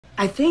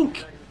I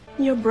think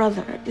your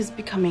brother is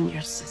becoming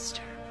your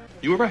sister.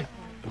 You were right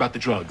about the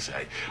drugs.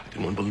 I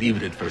didn't want to believe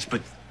it at first,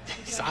 but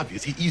it's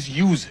obvious. He's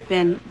using.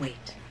 Ben,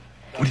 wait.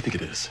 What do you think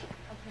it is?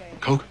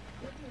 Coke?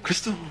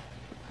 Crystal?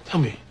 Tell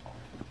me.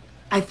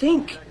 I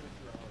think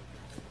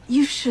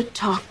you should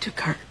talk to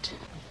Kurt.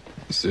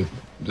 Is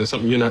there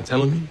something you're not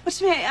telling me?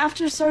 What's me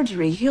after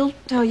surgery? He'll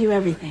tell you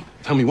everything.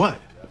 Tell me what?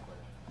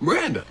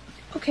 Miranda.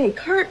 Okay,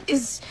 Kurt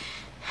is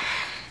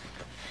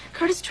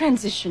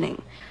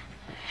transitioning.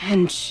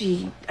 And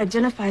she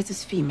identifies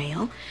as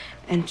female,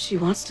 and she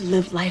wants to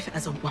live life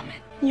as a woman.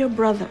 Your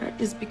brother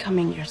is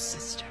becoming your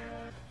sister.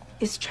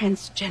 Is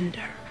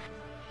transgender.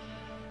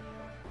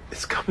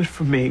 It's coming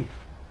from me.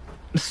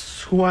 This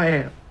is who I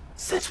am.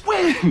 Since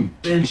when?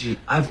 Benji,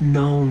 I've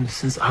known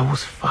since I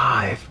was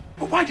 5.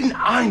 But why didn't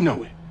I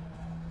know it?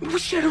 We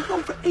shared a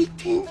room for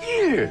 18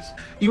 years.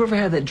 You ever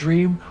had that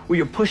dream where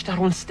you're pushed out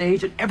on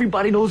stage and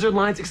everybody knows their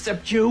lines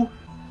except you?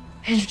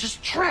 And you're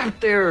just trapped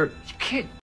there. You can't